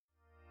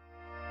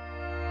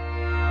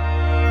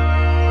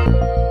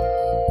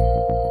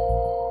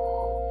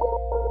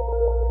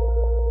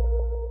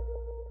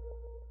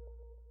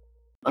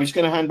I'm just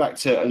going to hand back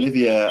to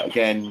Olivia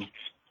again.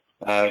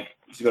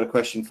 She's got a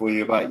question for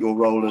you about your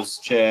role as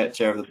chair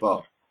of the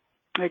bar.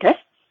 Okay.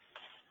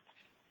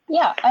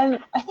 Yeah,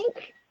 I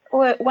think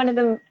one of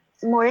the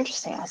more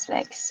interesting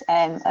aspects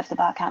of the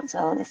Bar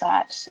Council is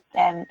that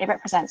it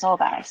represents all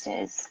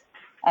barristers,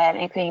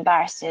 including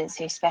barristers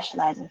who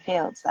specialise in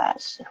fields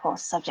that, of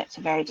course, are subject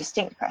to very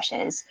distinct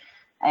pressures,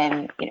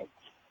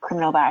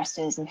 criminal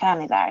barristers and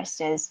family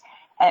barristers.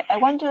 I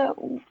wonder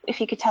if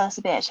you could tell us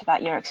a bit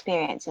about your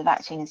experience of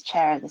acting as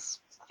chair of this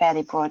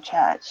fairly broad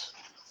church.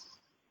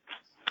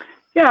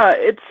 Yeah,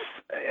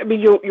 I mean,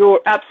 you're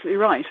absolutely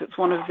right. It's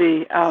one of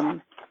the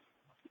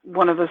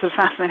sort of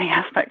fascinating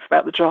aspects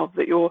about the job,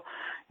 that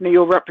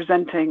you're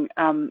representing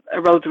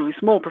a relatively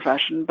small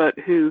profession, but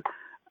who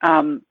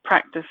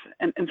practice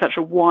in such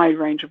a wide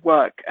range of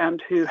work,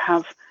 and who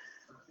have,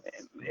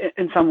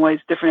 in some ways,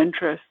 different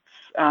interests,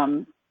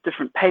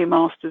 different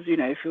paymasters.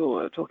 If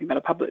you're talking about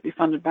a publicly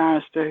funded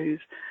barrister who's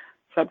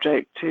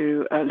subject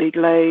to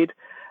legal aid,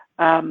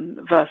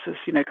 versus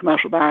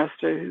commercial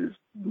barrister whose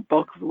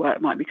bulk of the work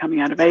might be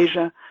coming out of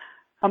Asia.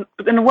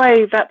 But in a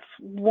way, that's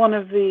one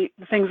of the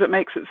things that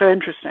makes it so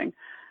interesting.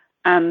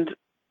 And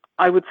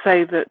I would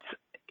say that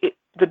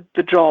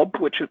the job,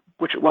 which it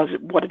was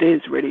what it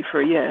is really for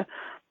a year,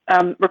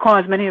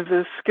 requires many of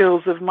the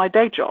skills of my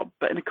day job,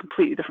 but in a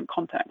completely different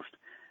context.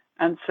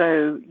 And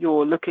so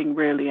you're looking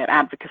really at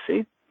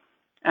advocacy.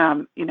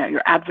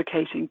 You're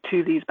advocating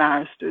to these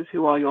barristers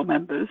who are your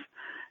members.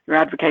 You're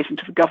advocating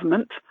to the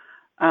government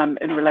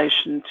in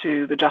relation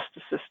to the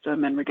justice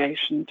system, in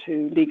relation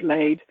to legal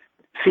aid,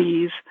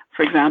 fees,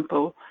 for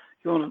example.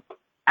 You're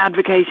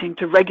advocating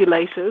to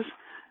regulators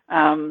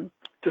to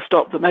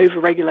stop them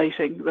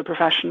over-regulating the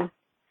profession,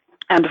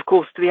 and of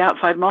course to the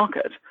outside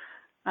market.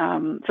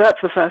 So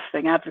that's the first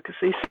thing,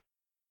 advocacy.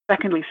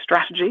 Secondly,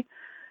 strategy.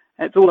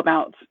 It's all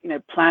about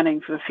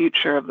planning for the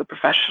future of the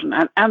profession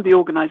and the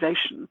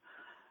organization,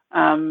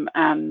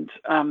 and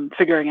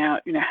figuring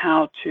out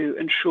how to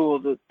ensure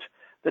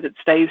that it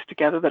stays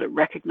together, that it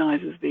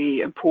recognizes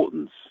the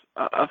importance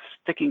of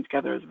sticking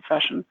together as a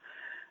profession.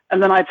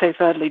 And then I'd say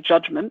thirdly,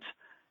 judgment,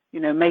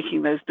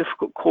 making those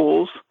difficult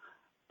calls,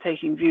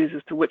 taking views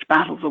as to which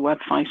battles are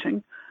worth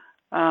fighting.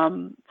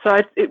 It's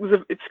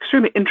an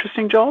extremely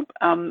interesting job,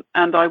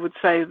 and I would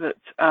say that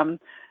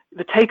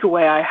the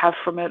takeaway I have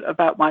from it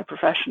about my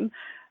profession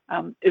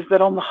is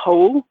that on the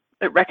whole,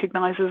 it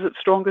recognizes it's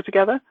stronger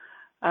together,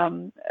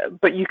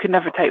 but you can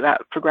never take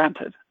that for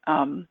granted.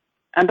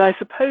 And I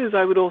suppose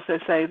I would also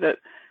say that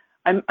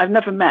I've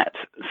never met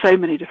so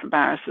many different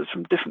barristers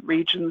from different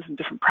regions and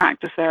different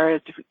practice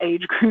areas, different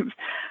age groups.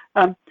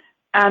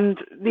 And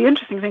the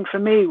interesting thing for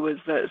me was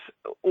that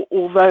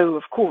although,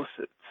 of course,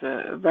 it's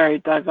a very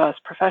diverse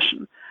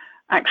profession,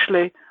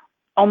 actually,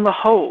 on the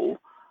whole,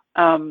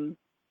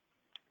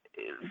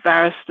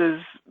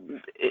 barristers,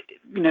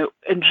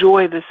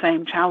 enjoy the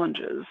same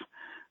challenges.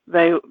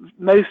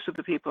 Most of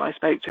the people I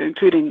spoke to,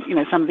 including,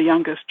 some of the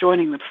youngest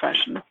joining the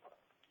profession,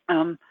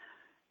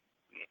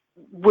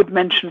 would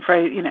mention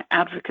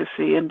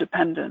advocacy,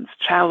 independence,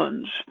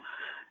 challenge,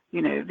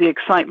 the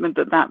excitement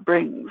that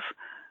brings,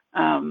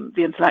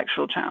 the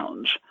intellectual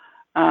challenge.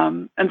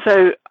 And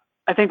so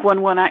I think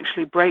when one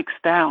actually breaks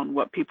down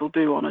what people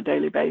do on a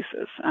daily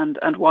basis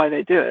and why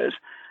they do it,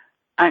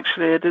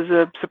 actually it is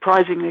a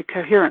surprisingly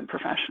coherent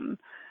profession.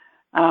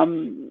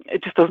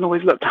 It just doesn't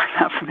always look like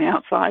that from the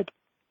outside.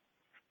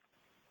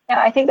 Yeah,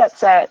 I think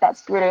that's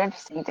really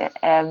interesting,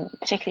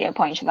 particularly a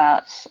point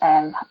about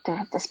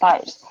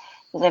despite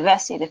the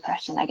diversity of the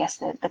profession, I guess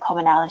the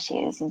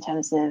commonalities in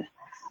terms of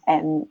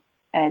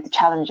the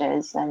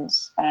challenges and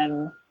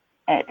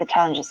the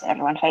challenges that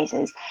everyone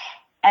faces.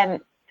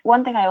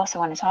 One thing I also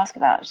wanted to ask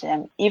about,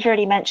 you've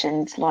already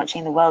mentioned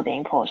launching the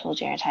Wellbeing Portal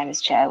during your time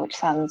as chair, which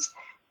sounds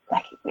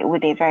like it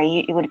would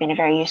have been a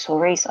very useful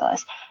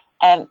resource.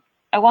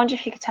 I wonder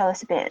if you could tell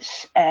us a bit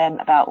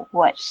about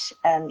what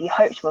you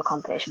hope to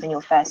accomplish when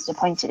you're first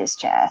appointed as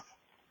chair,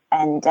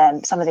 and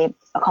some of the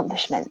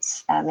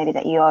accomplishments maybe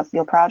that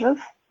you're proud of.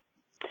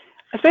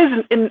 I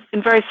suppose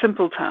in very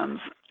simple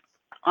terms,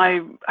 I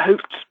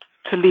hoped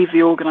to leave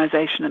the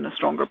organisation in a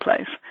stronger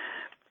place.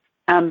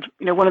 And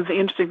one of the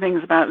interesting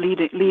things about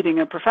leading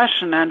a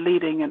profession and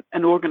leading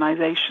an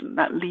organisation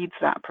that leads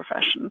that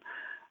profession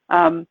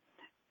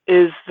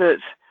is that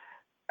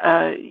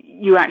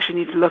you actually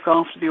need to look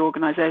after the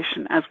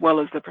organisation as well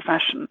as the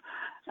profession.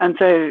 And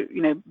so,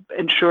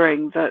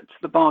 ensuring that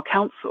the Bar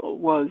Council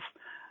was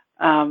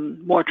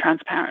more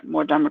transparent,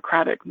 more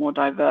democratic, more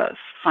diverse,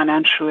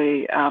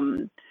 financially,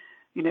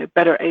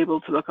 better able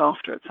to look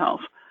after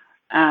itself,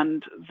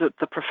 and that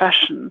the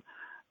profession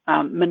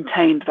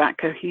maintained that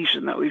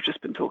cohesion that we've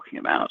just been talking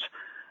about.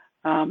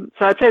 So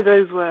I'd say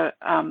those were,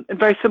 in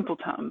very simple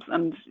terms,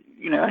 and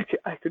I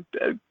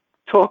could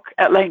talk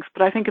at length,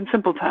 but I think in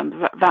simple terms,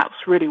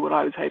 that's really what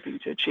I was hoping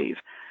to achieve.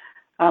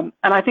 And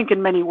I think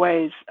in many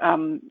ways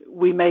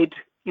we made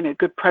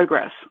good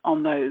progress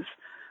on those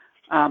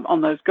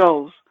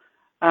goals.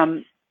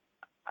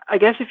 I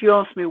guess if you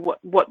ask me what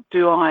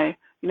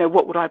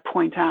would I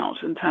point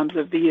out in terms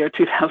of the year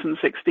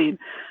 2016,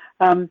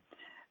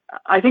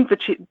 I think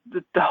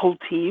the whole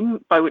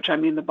team, by which I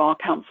mean the Bar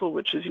Council,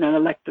 which is, you know, an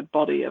elected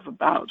body of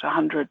about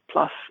 100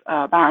 plus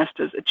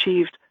barristers,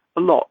 achieved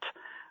a lot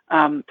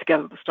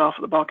together with the staff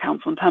at the Bar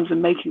Council in terms of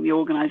making the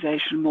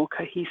organisation more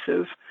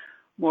cohesive,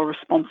 more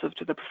responsive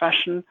to the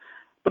profession.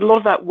 But a lot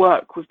of that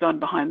work was done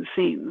behind the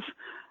scenes.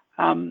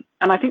 And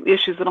I think the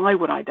issues that I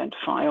would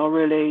identify are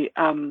really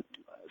some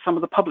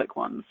of the public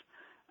ones.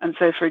 And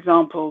so, for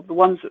example, the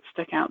ones that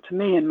stick out to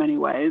me in many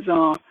ways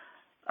are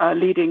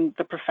leading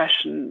the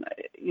profession,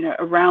 you know,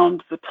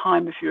 around the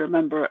time, if you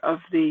remember, of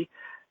the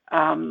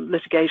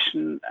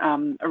litigation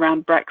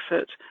around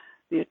Brexit,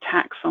 the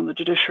attacks on the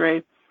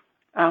judiciary,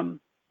 and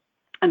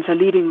so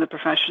leading the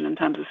profession in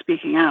terms of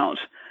speaking out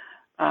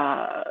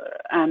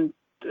and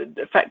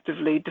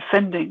effectively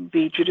defending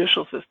the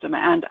judicial system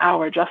and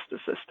our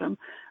justice system,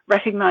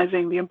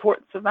 recognizing the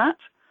importance of that,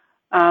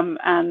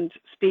 and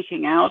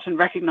speaking out and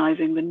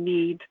recognizing the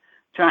need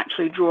to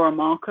actually draw a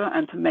marker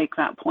and to make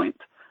that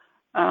point.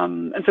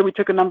 And so we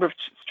took a number of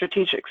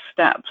strategic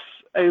steps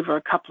over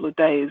a couple of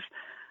days,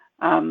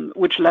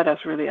 which led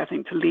us really, I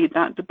think, to lead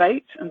that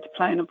debate and to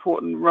play an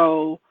important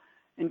role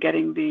in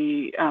getting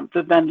the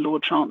then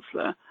Lord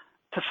Chancellor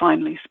to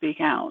finally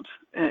speak out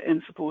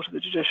in support of the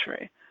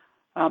judiciary.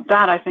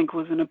 That, I think,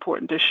 was an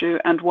important issue,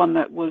 and one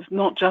that was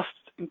not just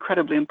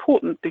incredibly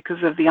important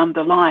because of the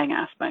underlying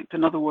aspect.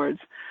 In other words,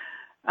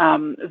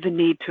 the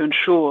need to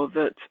ensure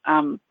that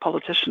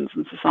politicians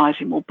and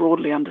society more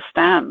broadly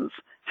understands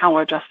how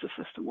our justice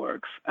system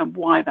works and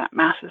why that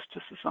matters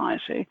to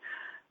society.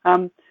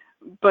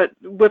 But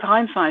with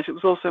hindsight, it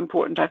was also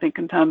important, I think,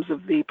 in terms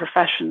of the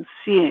profession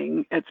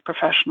seeing its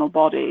professional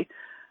body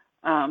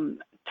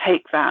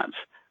take that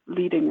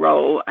leading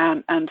role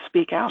and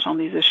speak out on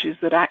these issues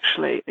that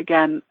actually,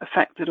 again,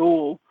 affected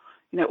all,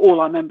 you know,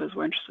 all our members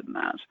were interested in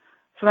that.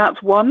 So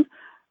that's one.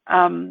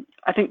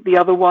 I think the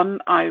other one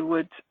I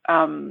would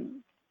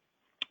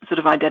sort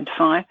of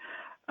identify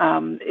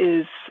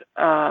is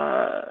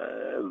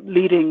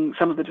leading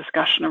some of the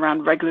discussion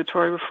around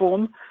regulatory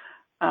reform.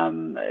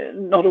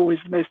 Not always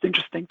the most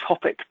interesting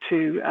topic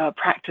to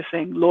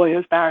practicing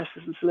lawyers,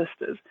 barristers, and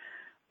solicitors,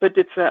 but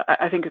it's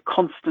I think a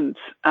constant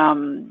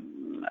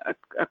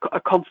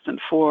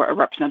for a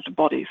representative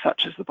body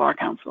such as the Bar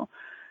Council.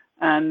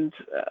 And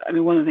I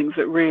mean, one of the things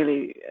that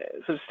really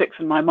sort of sticks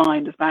in my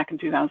mind is back in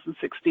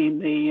 2016,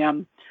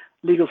 the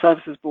Legal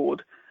Services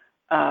Board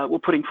were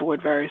putting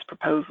forward various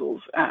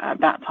proposals at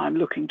that time,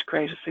 looking to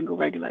create a single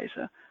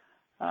regulator.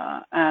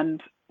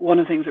 And one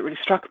of the things that really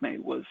struck me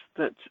was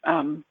that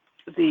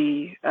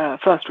the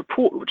first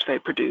report which they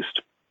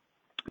produced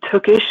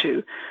took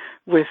issue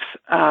with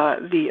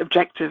the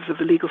objectives of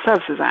the Legal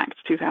Services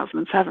Act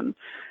 2007,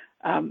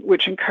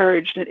 which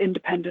encouraged an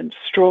independent,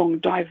 strong,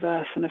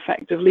 diverse, and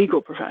effective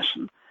legal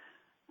profession.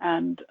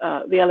 And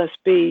the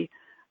LSB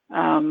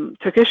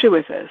took issue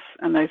with this,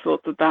 and they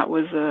thought that that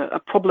was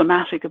a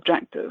problematic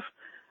objective,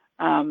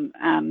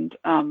 and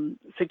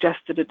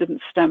suggested it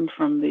didn't stem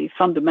from the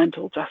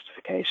fundamental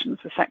justification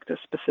for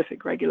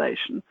sector-specific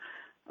regulation,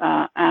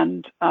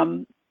 and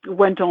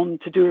went on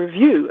to do a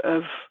review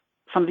of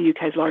some of the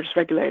UK's largest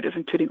regulators,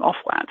 including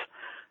Ofwat,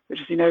 which,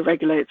 as you know,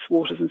 regulates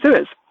waters and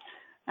sewers.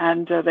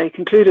 And they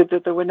concluded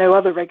that there were no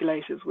other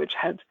regulators which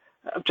had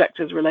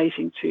objectives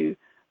relating to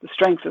the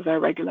strength of their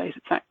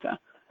regulated sector.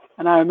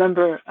 And I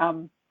remember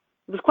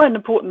it was quite an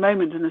important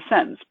moment in a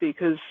sense,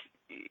 because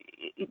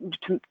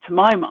to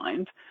my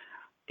mind,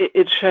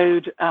 it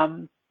showed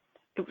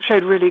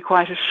really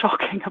quite a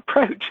shocking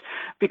approach,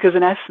 because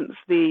in essence,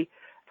 the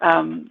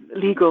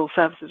legal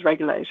services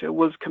regulator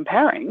was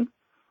comparing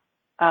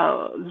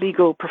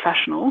legal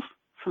professionals,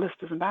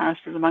 solicitors and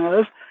barristers among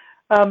others,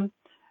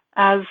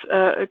 as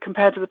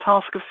compared to the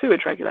task of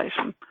sewage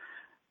regulation.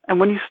 And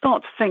when you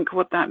start to think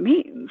what that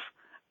means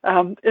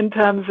in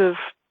terms of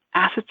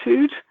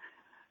attitude,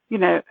 you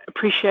know,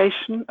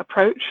 appreciation,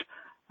 approach,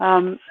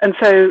 and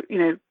so, you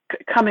know,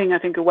 coming, I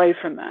think, away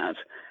from that,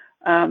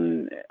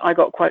 I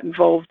got quite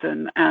involved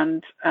in,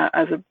 and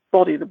as a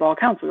body, the Bar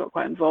Council got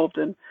quite involved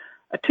in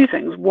two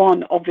things.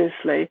 One,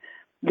 obviously,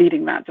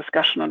 leading that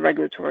discussion on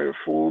regulatory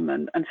reform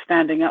and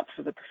standing up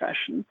for the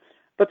profession.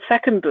 But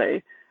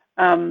secondly,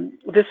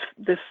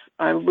 this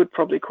I would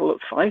probably call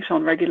it fight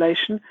on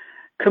regulation,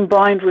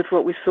 combined with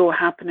what we saw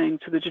happening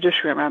to the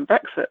judiciary around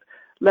Brexit,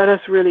 led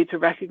us really to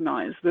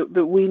recognize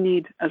that we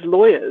need, as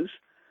lawyers,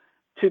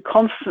 to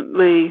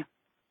constantly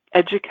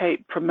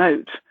educate,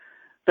 promote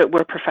that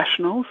we're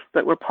professionals,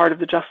 that we're part of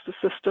the justice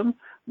system,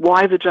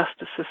 why the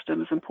justice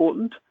system is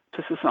important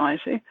to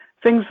society,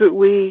 things that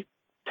we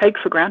take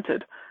for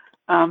granted,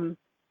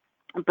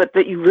 but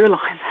that you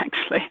realize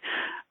actually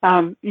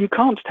you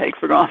can't take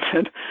for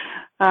granted.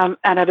 And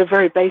at a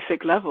very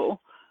basic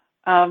level,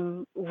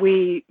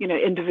 we, you know,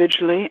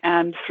 individually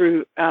and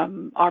through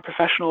our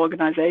professional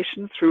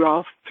organizations,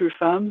 through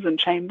firms and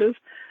chambers,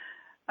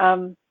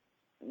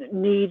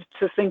 need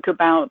to think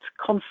about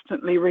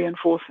constantly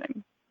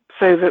reinforcing,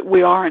 so that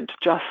we aren't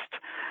just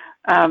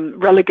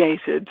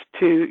relegated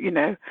to, you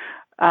know,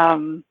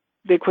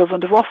 the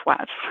equivalent of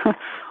Ofwat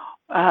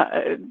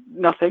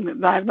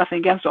nothing. I have nothing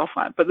against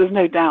OFWAT, but there's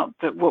no doubt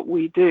that what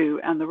we do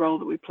and the role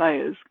that we play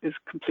is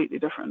completely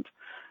different.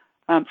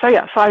 So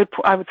yeah, so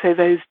I would say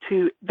those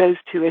two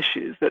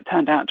issues that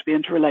turned out to be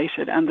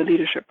interrelated, and the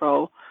leadership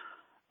role,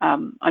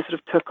 I sort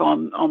of took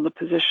on the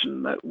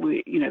position that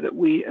we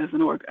as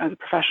a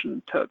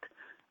profession took,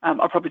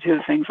 are probably two of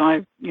the things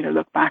I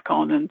look back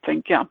on and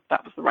think, yeah,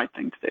 that was the right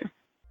thing to do.